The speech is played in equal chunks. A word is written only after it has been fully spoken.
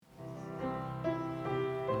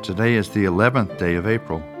Today is the 11th day of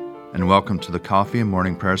April, and welcome to the Coffee and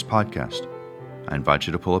Morning Prayers podcast. I invite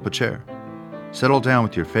you to pull up a chair, settle down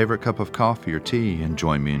with your favorite cup of coffee or tea, and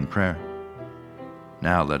join me in prayer.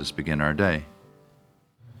 Now let us begin our day.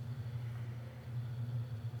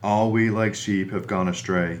 All we like sheep have gone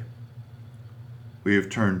astray. We have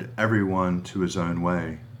turned everyone to his own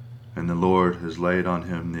way, and the Lord has laid on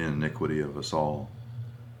him the iniquity of us all.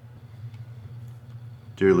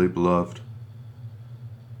 Dearly beloved,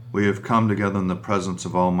 we have come together in the presence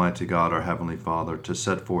of Almighty God, our Heavenly Father, to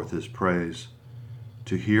set forth His praise,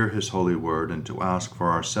 to hear His holy word, and to ask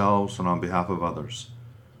for ourselves and on behalf of others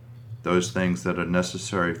those things that are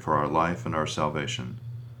necessary for our life and our salvation,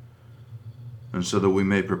 and so that we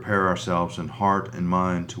may prepare ourselves in heart and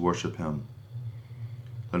mind to worship Him.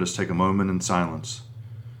 Let us take a moment in silence,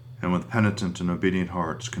 and with penitent and obedient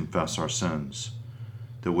hearts confess our sins,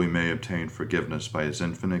 that we may obtain forgiveness by His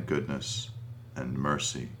infinite goodness and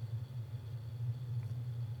mercy.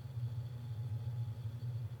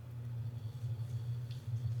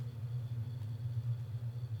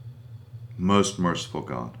 Most merciful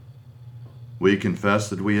God, we confess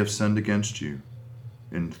that we have sinned against you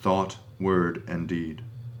in thought, word, and deed,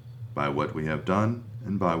 by what we have done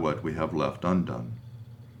and by what we have left undone.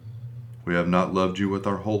 We have not loved you with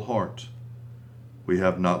our whole heart. We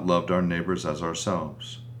have not loved our neighbors as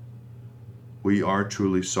ourselves. We are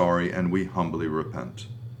truly sorry, and we humbly repent.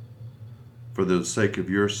 For the sake of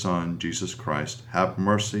your Son, Jesus Christ, have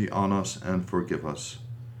mercy on us and forgive us,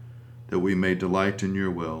 that we may delight in your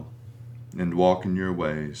will and walk in your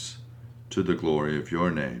ways, to the glory of your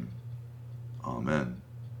name. Amen.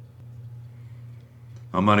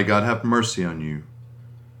 Almighty God, have mercy on you,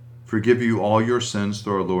 forgive you all your sins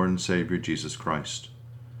through our Lord and Savior Jesus Christ,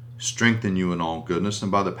 strengthen you in all goodness, and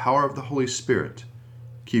by the power of the Holy Spirit,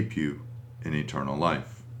 keep you in eternal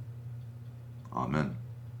life. Amen.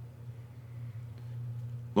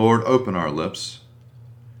 Lord, open our lips,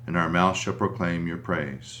 and our mouth shall proclaim your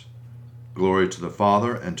praise. Glory to the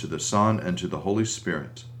Father, and to the Son, and to the Holy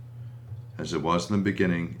Spirit, as it was in the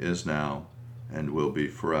beginning, is now, and will be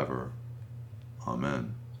forever.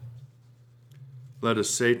 Amen. Let us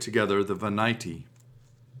say together the Venite.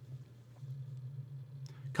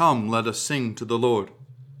 Come, let us sing to the Lord.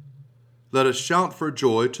 Let us shout for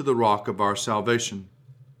joy to the rock of our salvation.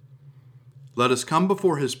 Let us come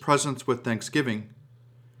before his presence with thanksgiving,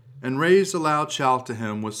 and raise a loud shout to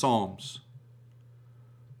him with psalms.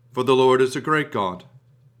 For the Lord is a great God,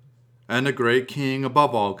 and a great King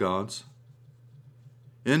above all gods.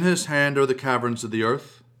 In his hand are the caverns of the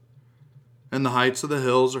earth, and the heights of the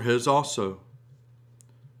hills are his also.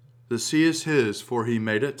 The sea is his, for he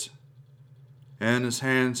made it, and his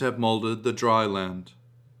hands have molded the dry land.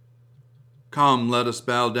 Come, let us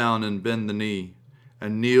bow down and bend the knee,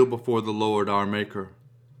 and kneel before the Lord our Maker.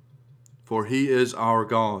 For he is our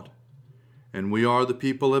God, and we are the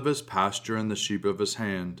people of his pasture and the sheep of his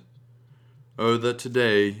hand. Oh, that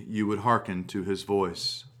today you would hearken to his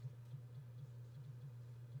voice.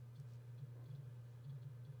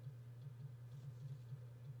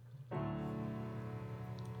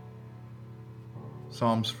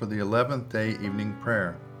 Psalms for the 11th day evening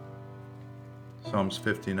prayer. Psalms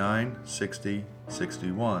 59, 60,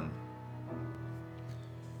 61.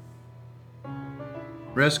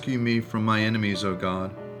 Rescue me from my enemies, O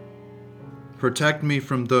God. Protect me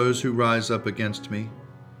from those who rise up against me.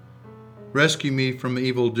 Rescue me from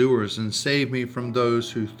evildoers and save me from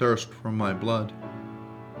those who thirst for my blood.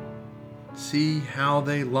 See how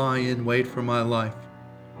they lie in wait for my life,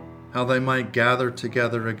 how they might gather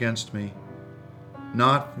together against me,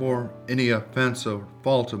 not for any offense or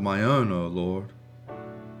fault of my own, O Lord.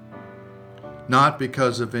 Not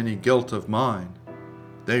because of any guilt of mine.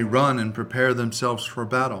 They run and prepare themselves for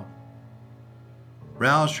battle.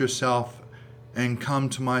 Rouse yourself and come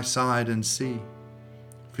to my side and see.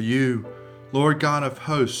 For you, Lord God of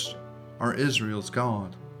hosts, are Israel's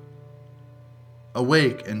God.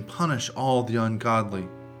 Awake and punish all the ungodly.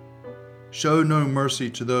 Show no mercy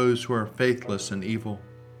to those who are faithless and evil.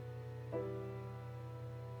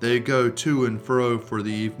 They go to and fro for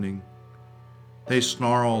the evening. They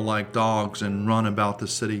snarl like dogs and run about the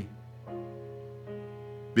city.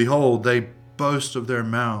 Behold, they boast of their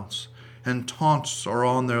mouths, and taunts are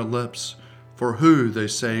on their lips. For who, they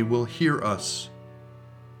say, will hear us?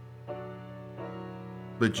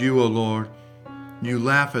 But you, O Lord, you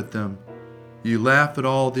laugh at them. You laugh at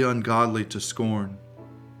all the ungodly to scorn.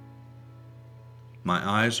 My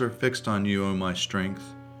eyes are fixed on you, O my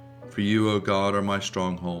strength, for you, O God, are my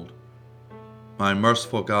stronghold. My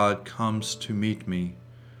merciful God comes to meet me.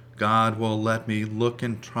 God will let me look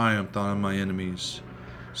in triumph on my enemies.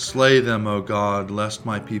 Slay them, O God, lest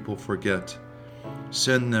my people forget.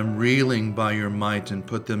 Send them reeling by your might, and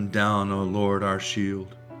put them down, O Lord, our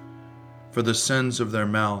shield. For the sins of their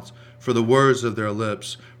mouths, for the words of their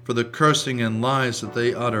lips, for the cursing and lies that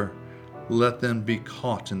they utter, let them be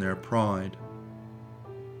caught in their pride.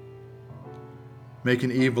 Make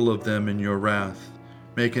an evil of them in your wrath.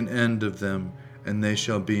 Make an end of them, and they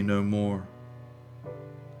shall be no more.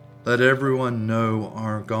 Let everyone know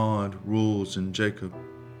our God rules in Jacob,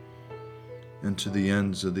 and to the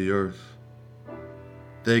ends of the earth.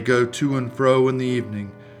 They go to and fro in the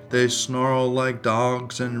evening. They snarl like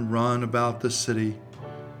dogs and run about the city.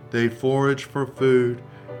 They forage for food,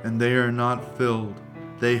 and they are not filled.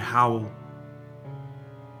 They howl.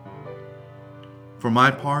 For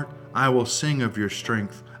my part, I will sing of your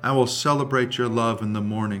strength. I will celebrate your love in the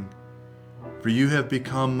morning. For you have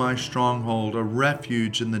become my stronghold, a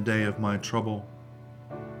refuge in the day of my trouble.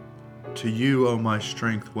 To you, O my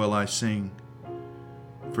strength, will I sing.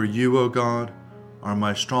 For you, O God, are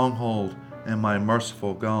my stronghold and my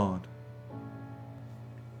merciful God.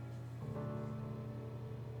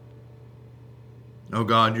 O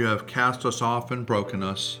God, you have cast us off and broken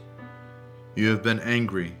us. You have been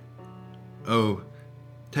angry. Oh,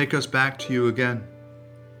 take us back to you again.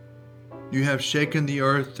 You have shaken the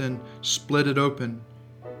earth and split it open.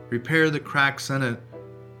 Repair the cracks in it,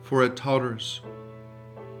 for it totters.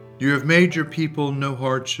 You have made your people no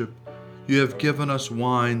hardship. You have given us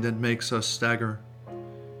wine that makes us stagger.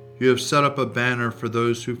 You have set up a banner for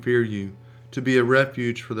those who fear you, to be a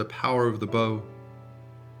refuge for the power of the bow.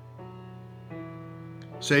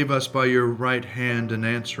 Save us by your right hand and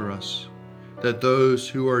answer us, that those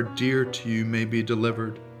who are dear to you may be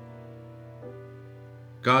delivered.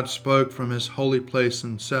 God spoke from his holy place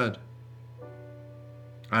and said,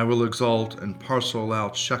 I will exalt and parcel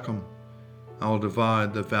out Shechem. I will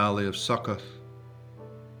divide the valley of Succoth.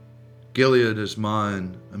 Gilead is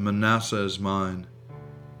mine, and Manasseh is mine.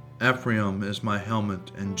 Ephraim is my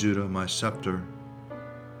helmet, and Judah my scepter.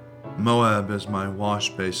 Moab is my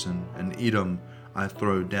wash basin, and Edom I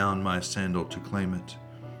throw down my sandal to claim it.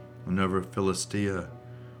 And over Philistia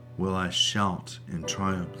will I shout in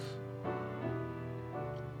triumph.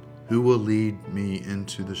 Who will lead me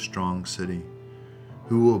into the strong city?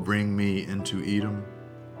 Who will bring me into Edom?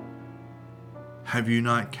 Have you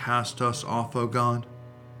not cast us off, O God?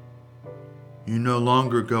 You no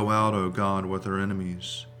longer go out, O God, with our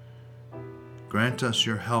enemies. Grant us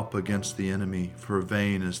your help against the enemy, for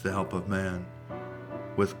vain is the help of man.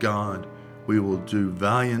 With God we will do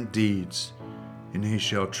valiant deeds, and he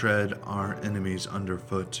shall tread our enemies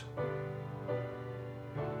underfoot.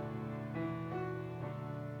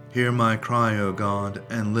 Hear my cry, O God,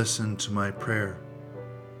 and listen to my prayer.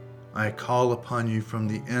 I call upon you from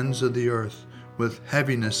the ends of the earth with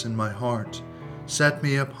heaviness in my heart. Set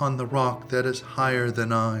me upon the rock that is higher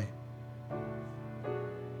than I.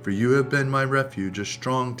 For you have been my refuge, a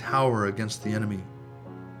strong tower against the enemy.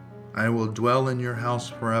 I will dwell in your house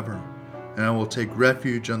forever, and I will take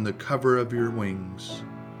refuge on the cover of your wings.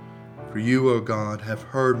 For you, O God, have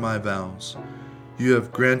heard my vows. You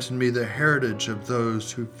have granted me the heritage of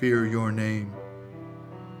those who fear your name.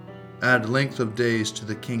 Add length of days to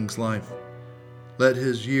the king's life. Let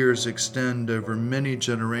his years extend over many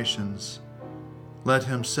generations. Let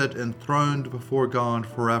him sit enthroned before God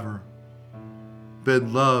forever. Bid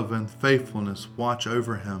love and faithfulness watch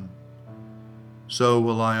over him. So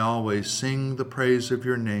will I always sing the praise of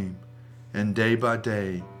your name, and day by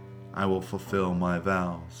day I will fulfill my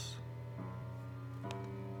vows.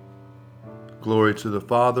 Glory to the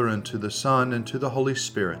Father, and to the Son, and to the Holy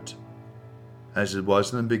Spirit, as it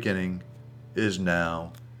was in the beginning, is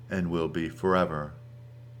now, and will be forever.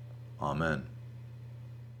 Amen.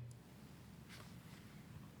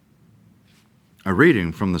 A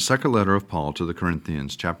reading from the second letter of Paul to the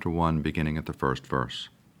Corinthians, chapter 1, beginning at the first verse.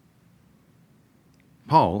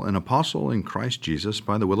 Paul, an apostle in Christ Jesus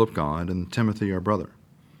by the will of God, and Timothy our brother,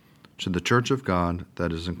 to the church of God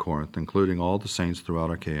that is in Corinth, including all the saints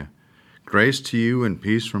throughout Achaia, grace to you and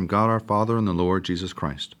peace from God our Father and the Lord Jesus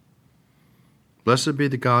Christ. Blessed be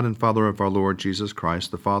the God and Father of our Lord Jesus Christ,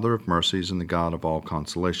 the Father of mercies and the God of all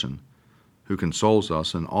consolation, who consoles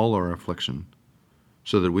us in all our affliction,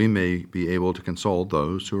 so that we may be able to console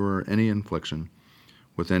those who are in any affliction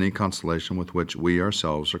with any consolation with which we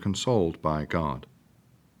ourselves are consoled by God.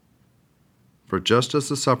 For just as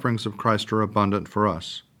the sufferings of Christ are abundant for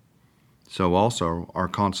us, so also our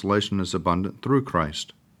consolation is abundant through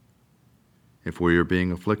Christ. If we are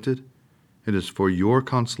being afflicted, it is for your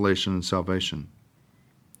consolation and salvation.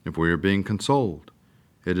 If we are being consoled,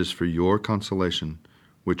 it is for your consolation,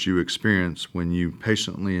 which you experience when you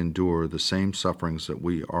patiently endure the same sufferings that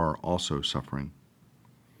we are also suffering.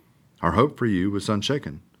 Our hope for you is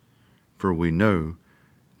unshaken, for we know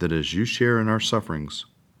that as you share in our sufferings,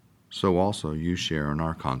 so also you share in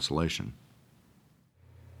our consolation.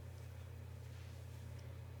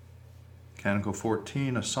 Canticle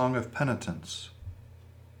 14, a song of penitence.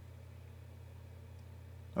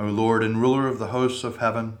 O Lord and ruler of the hosts of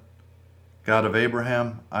heaven, God of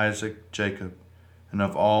Abraham, Isaac, Jacob, and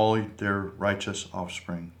of all their righteous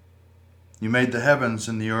offspring, you made the heavens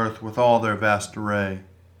and the earth with all their vast array.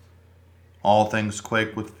 All things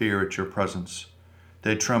quake with fear at your presence.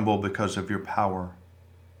 They tremble because of your power.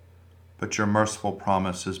 But your merciful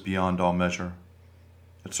promise is beyond all measure.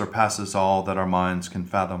 It surpasses all that our minds can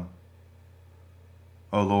fathom.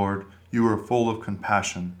 O Lord, you are full of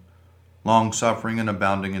compassion, long-suffering and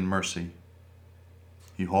abounding in mercy.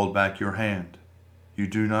 You hold back your hand. You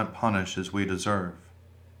do not punish as we deserve.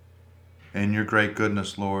 In your great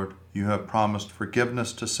goodness, Lord, you have promised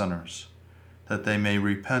forgiveness to sinners, that they may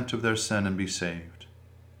repent of their sin and be saved.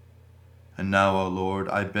 And now, O Lord,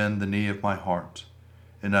 I bend the knee of my heart,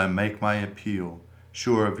 and I make my appeal,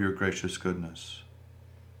 sure of your gracious goodness.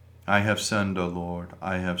 I have sinned, O Lord,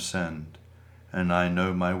 I have sinned, and I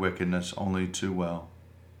know my wickedness only too well.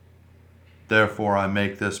 Therefore I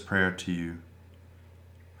make this prayer to you.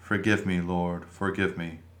 Forgive me, Lord, forgive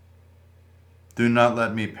me. Do not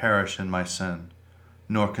let me perish in my sin,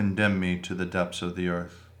 nor condemn me to the depths of the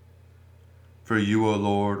earth. For you, O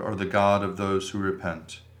Lord, are the God of those who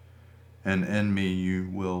repent, and in me you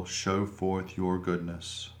will show forth your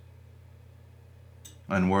goodness.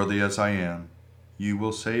 Unworthy as I am, you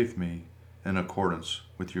will save me in accordance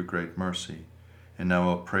with your great mercy, and I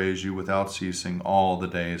will praise you without ceasing all the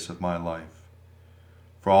days of my life.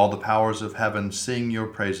 For all the powers of heaven sing your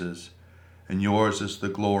praises, and yours is the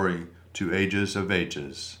glory to ages of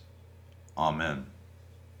ages. Amen.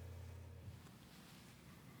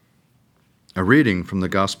 A reading from the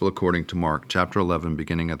Gospel according to Mark, chapter 11,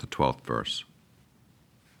 beginning at the 12th verse.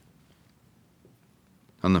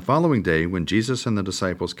 On the following day, when Jesus and the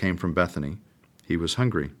disciples came from Bethany, he was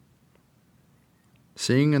hungry.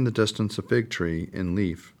 Seeing in the distance a fig tree in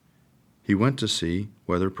leaf, he went to see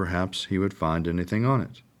whether perhaps he would find anything on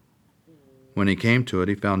it. When he came to it,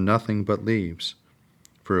 he found nothing but leaves,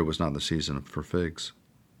 for it was not the season for figs.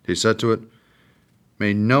 He said to it,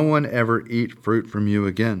 "May no one ever eat fruit from you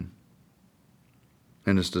again."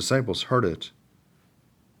 And his disciples heard it.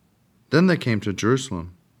 Then they came to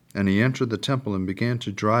Jerusalem, and he entered the temple and began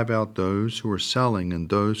to drive out those who were selling and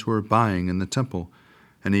those who were buying in the temple.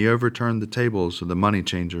 And he overturned the tables of the money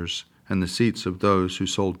changers and the seats of those who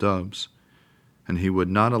sold doves. And he would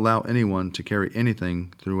not allow anyone to carry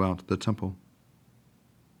anything throughout the temple.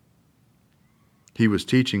 He was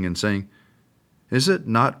teaching and saying, "Is it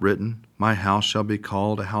not written, 'My house shall be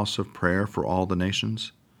called a house of prayer for all the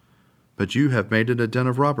nations'? But you have made it a den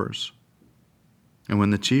of robbers." And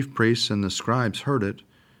when the chief priests and the scribes heard it,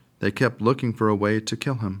 they kept looking for a way to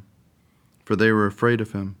kill him, for they were afraid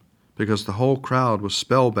of him, because the whole crowd was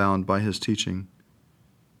spellbound by his teaching.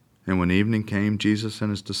 And when evening came, Jesus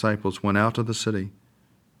and his disciples went out of the city,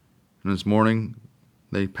 and as morning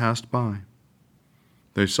they passed by.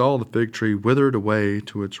 They saw the fig tree withered away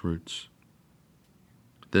to its roots.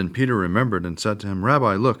 Then Peter remembered and said to him,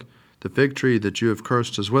 "Rabbi, look, the fig tree that you have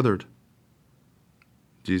cursed is withered."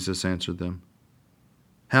 Jesus answered them,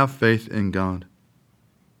 "Have faith in God.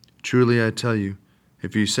 Truly I tell you,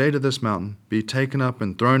 if you say to this mountain, 'Be taken up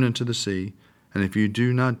and thrown into the sea,' and if you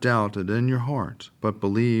do not doubt it in your heart, but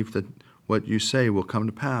believe that what you say will come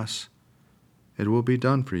to pass, it will be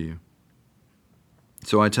done for you.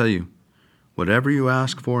 So I tell you, whatever you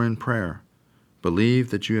ask for in prayer,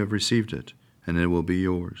 believe that you have received it, and it will be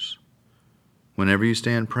yours. Whenever you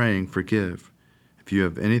stand praying, forgive, if you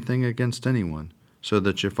have anything against anyone, so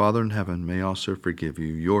that your Father in heaven may also forgive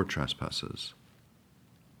you your trespasses."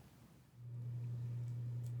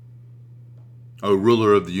 O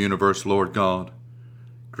ruler of the universe, Lord God,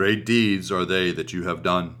 great deeds are they that you have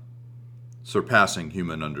done, surpassing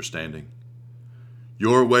human understanding.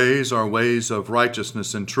 Your ways are ways of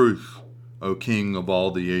righteousness and truth, O King of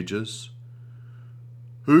all the ages.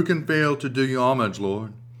 Who can fail to do you homage,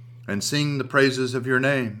 Lord, and sing the praises of your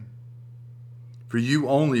name? For you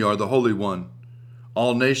only are the Holy One.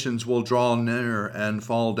 All nations will draw near and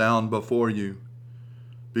fall down before you,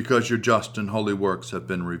 because your just and holy works have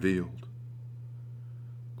been revealed.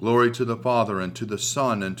 Glory to the Father, and to the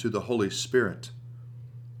Son, and to the Holy Spirit,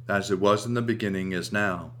 as it was in the beginning, is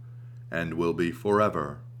now, and will be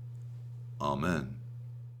forever. Amen.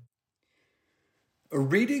 A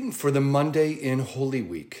reading for the Monday in Holy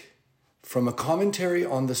Week. From a commentary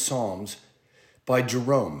on the Psalms by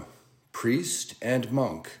Jerome, priest and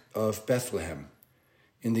monk of Bethlehem,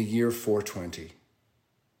 in the year 420.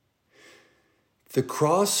 The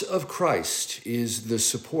cross of Christ is the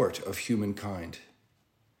support of humankind.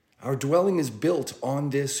 Our dwelling is built on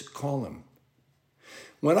this column.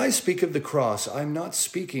 When I speak of the cross, I'm not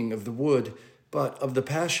speaking of the wood, but of the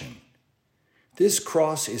passion. This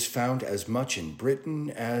cross is found as much in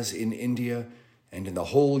Britain as in India and in the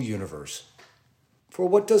whole universe. For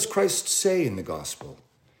what does Christ say in the gospel?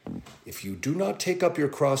 If you do not take up your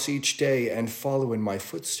cross each day and follow in my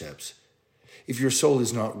footsteps, if your soul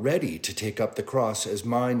is not ready to take up the cross as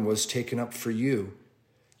mine was taken up for you,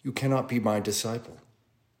 you cannot be my disciple.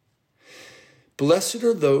 Blessed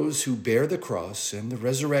are those who bear the cross and the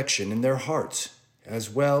resurrection in their hearts, as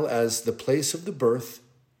well as the place of the birth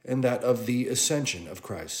and that of the ascension of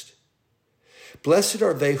Christ. Blessed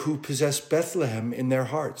are they who possess Bethlehem in their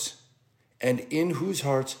hearts, and in whose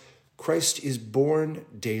hearts Christ is born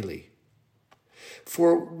daily.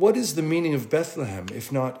 For what is the meaning of Bethlehem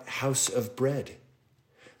if not house of bread?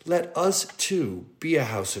 Let us too be a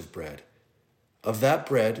house of bread, of that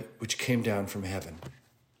bread which came down from heaven.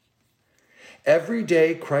 Every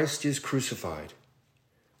day Christ is crucified,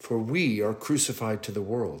 for we are crucified to the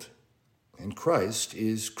world, and Christ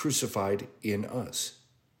is crucified in us.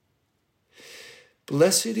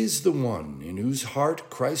 Blessed is the one in whose heart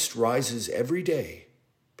Christ rises every day,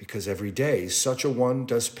 because every day such a one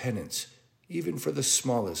does penance, even for the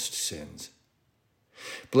smallest sins.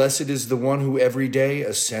 Blessed is the one who every day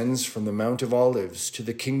ascends from the Mount of Olives to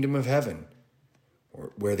the kingdom of heaven,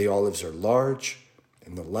 where the olives are large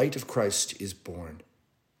and the light of Christ is born.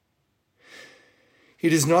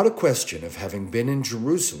 It is not a question of having been in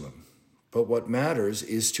Jerusalem, but what matters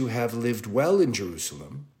is to have lived well in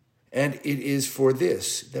Jerusalem, and it is for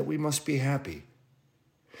this that we must be happy.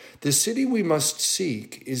 The city we must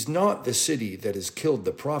seek is not the city that has killed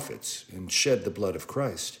the prophets and shed the blood of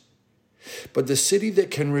Christ, but the city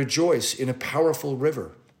that can rejoice in a powerful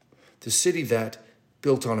river, the city that,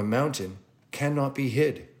 built on a mountain, cannot be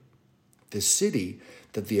hid, the city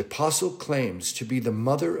that the apostle claims to be the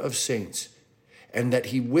mother of saints and that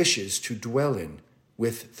he wishes to dwell in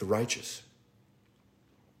with the righteous.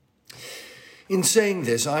 In saying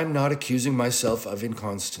this, I'm not accusing myself of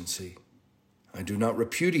inconstancy. I do not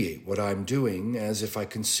repudiate what I'm doing as if I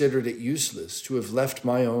considered it useless to have left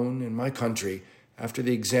my own and my country after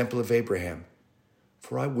the example of Abraham,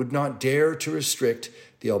 for I would not dare to restrict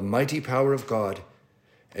the almighty power of God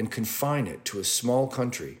and confine it to a small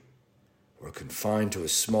country, or confine to a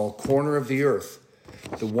small corner of the earth,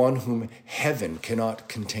 the one whom heaven cannot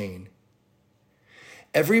contain.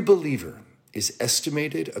 Every believer is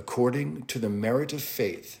estimated according to the merit of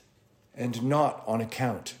faith and not on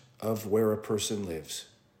account of where a person lives.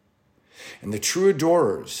 And the true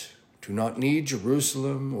adorers do not need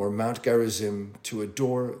Jerusalem or Mount Gerizim to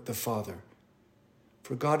adore the Father.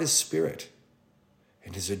 For God is spirit,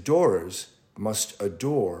 and his adorers must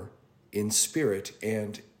adore in spirit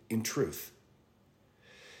and in truth.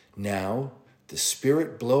 Now the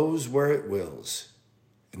Spirit blows where it wills,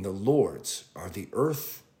 and the Lord's are the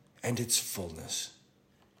earth and its fullness.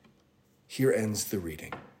 Here ends the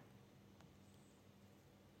reading.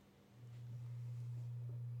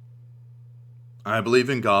 I believe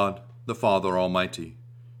in God, the Father Almighty,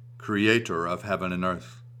 creator of heaven and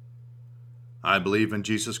earth. I believe in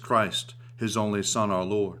Jesus Christ, his only Son, our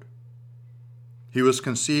Lord. He was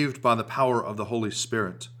conceived by the power of the Holy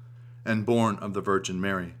Spirit and born of the Virgin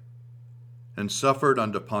Mary, and suffered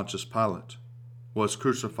under Pontius Pilate, was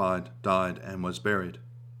crucified, died, and was buried.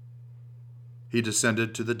 He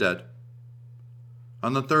descended to the dead.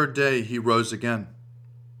 On the third day he rose again.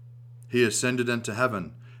 He ascended into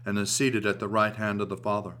heaven and is seated at the right hand of the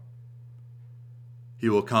Father. He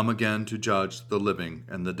will come again to judge the living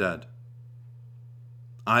and the dead.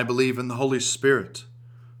 I believe in the Holy Spirit,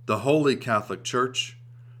 the Holy Catholic Church,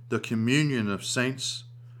 the communion of saints,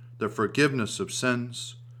 the forgiveness of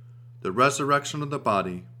sins, the resurrection of the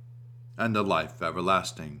body, and the life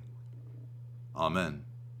everlasting. Amen.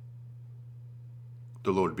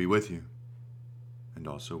 The Lord be with you, and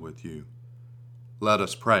also with you. Let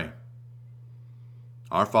us pray.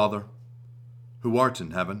 Our Father, who art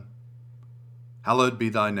in heaven, hallowed be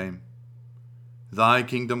thy name. Thy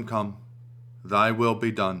kingdom come, thy will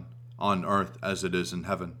be done, on earth as it is in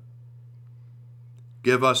heaven.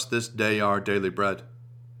 Give us this day our daily bread,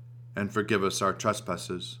 and forgive us our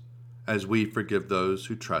trespasses, as we forgive those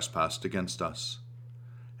who trespass against us.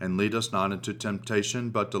 And lead us not into temptation,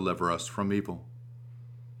 but deliver us from evil.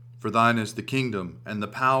 For thine is the kingdom, and the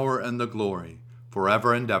power, and the glory,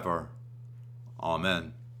 forever and ever.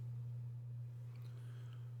 Amen.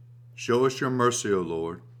 Show us your mercy, O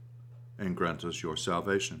Lord, and grant us your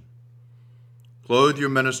salvation. Clothe your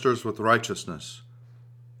ministers with righteousness.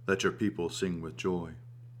 Let your people sing with joy.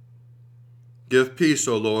 Give peace,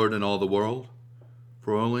 O Lord, in all the world,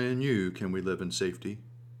 for only in you can we live in safety.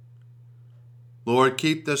 Lord,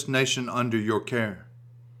 keep this nation under your care,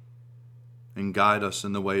 and guide us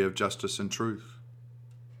in the way of justice and truth.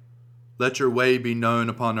 Let your way be known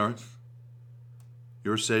upon earth,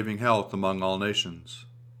 your saving health among all nations.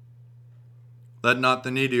 Let not the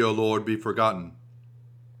needy, O Lord, be forgotten,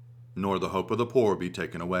 nor the hope of the poor be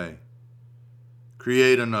taken away.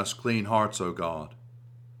 Create in us clean hearts, O God,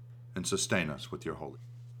 and sustain us with your holy.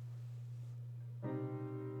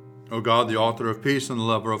 O God, the author of peace and the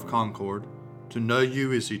lover of concord, to know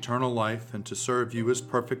you is eternal life, and to serve you is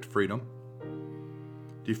perfect freedom.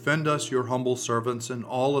 Defend us, your humble servants, in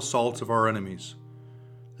all assaults of our enemies,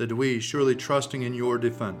 that we, surely trusting in your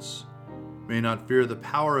defense, may not fear the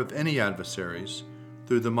power of any adversaries,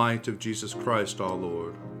 through the might of Jesus Christ our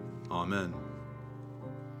Lord. Amen.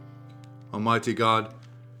 Almighty God,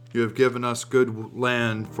 you have given us good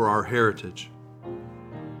land for our heritage.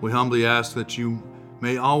 We humbly ask that you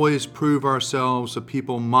may always prove ourselves a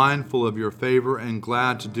people mindful of your favor and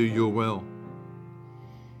glad to do your will.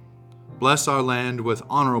 Bless our land with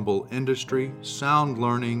honorable industry, sound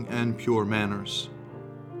learning, and pure manners.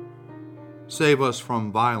 Save us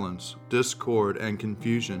from violence, discord, and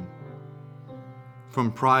confusion,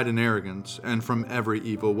 from pride and arrogance, and from every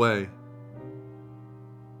evil way.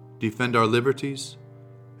 Defend our liberties,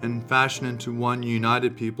 and fashion into one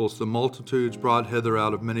united peoples the multitudes brought hither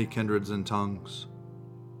out of many kindreds and tongues.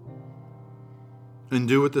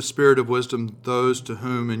 Endue with the spirit of wisdom those to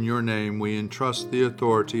whom in your name we entrust the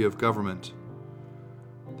authority of government,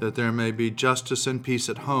 that there may be justice and peace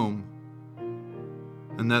at home,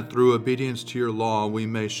 and that through obedience to your law we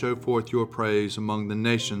may show forth your praise among the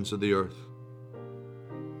nations of the earth.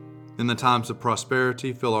 In the times of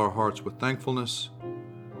prosperity, fill our hearts with thankfulness,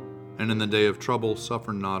 and in the day of trouble,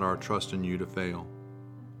 suffer not our trust in you to fail.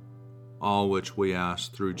 All which we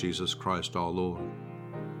ask through Jesus Christ our Lord.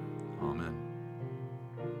 Amen.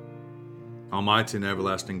 Almighty and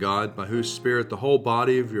everlasting God, by whose Spirit the whole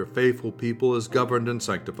body of your faithful people is governed and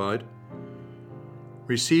sanctified,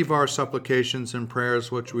 receive our supplications and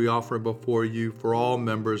prayers which we offer before you for all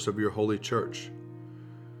members of your holy church,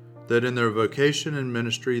 that in their vocation and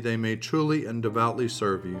ministry they may truly and devoutly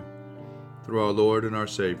serve you, through our Lord and our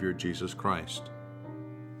Savior, Jesus Christ.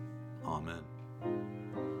 Amen.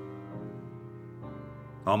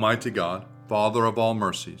 Almighty God, Father of all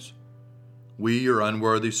mercies, we, your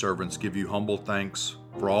unworthy servants, give you humble thanks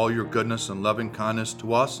for all your goodness and loving kindness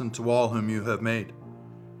to us and to all whom you have made.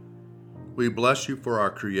 We bless you for our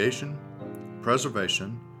creation,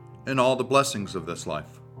 preservation, and all the blessings of this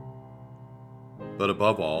life, but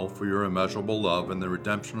above all for your immeasurable love and the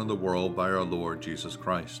redemption of the world by our Lord Jesus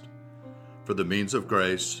Christ, for the means of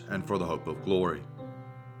grace and for the hope of glory.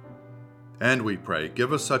 And we pray,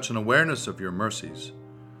 give us such an awareness of your mercies,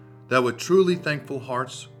 that with truly thankful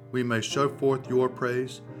hearts we may show forth your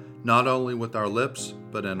praise, not only with our lips,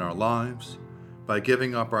 but in our lives, by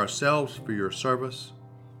giving up ourselves for your service,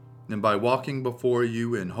 and by walking before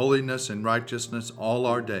you in holiness and righteousness all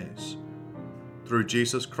our days. Through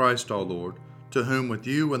Jesus Christ our Lord, to whom with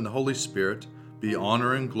you and the Holy Spirit be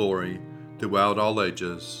honor and glory throughout all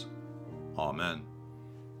ages. Amen.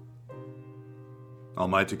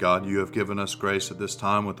 Almighty God, you have given us grace at this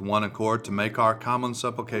time with one accord to make our common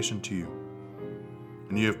supplication to you.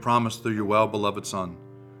 And you have promised through your well-beloved Son,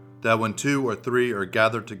 that when 2 or 3 are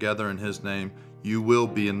gathered together in his name, you will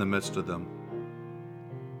be in the midst of them.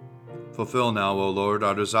 Fulfill now, O Lord,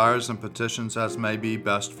 our desires and petitions as may be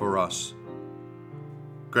best for us,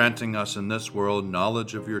 granting us in this world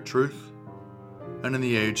knowledge of your truth, and in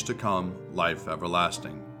the age to come, life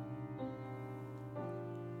everlasting.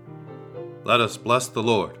 Let us bless the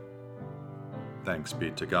Lord. Thanks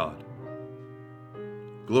be to God.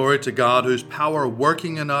 Glory to God, whose power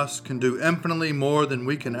working in us can do infinitely more than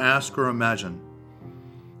we can ask or imagine.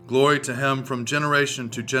 Glory to him from generation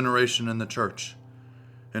to generation in the church,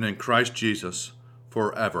 and in Christ Jesus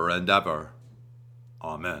forever and ever.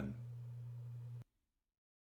 Amen.